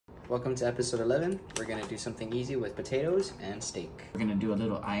Welcome to episode 11. We're gonna do something easy with potatoes and steak. We're gonna do a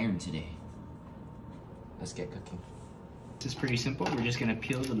little iron today. Let's get cooking. This is pretty simple. We're just gonna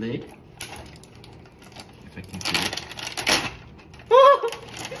peel the lid. If I can peel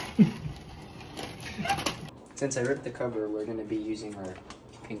it. Since I ripped the cover, we're gonna be using our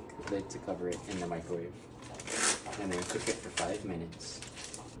pink lid to cover it in the microwave. And then cook it for 5 minutes.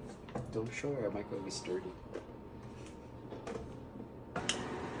 Don't show our microwave is sturdy.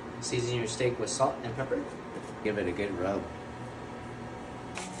 Season your steak with salt and pepper. Give it a good rub.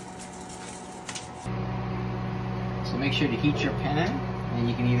 So make sure to heat your pan, and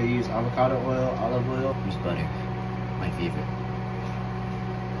you can either use avocado oil, olive oil, Use butter, my favorite.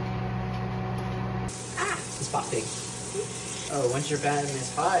 it's popping. Oh, once your pan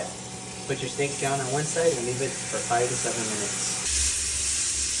is hot, put your steak down on one side and leave it for 5 to 7 minutes.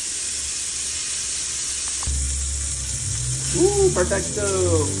 Ooh, perfecto!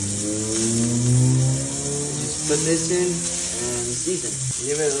 Just put this in and season.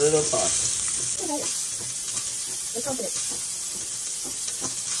 Give it a little toss.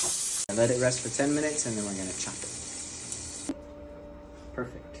 And let it rest for 10 minutes and then we're gonna chop it.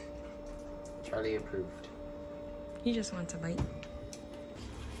 Perfect. Charlie approved. He just wants a bite.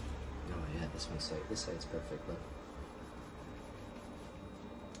 Oh yeah, this side's perfect. Look.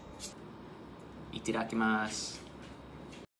 Itadakimasu.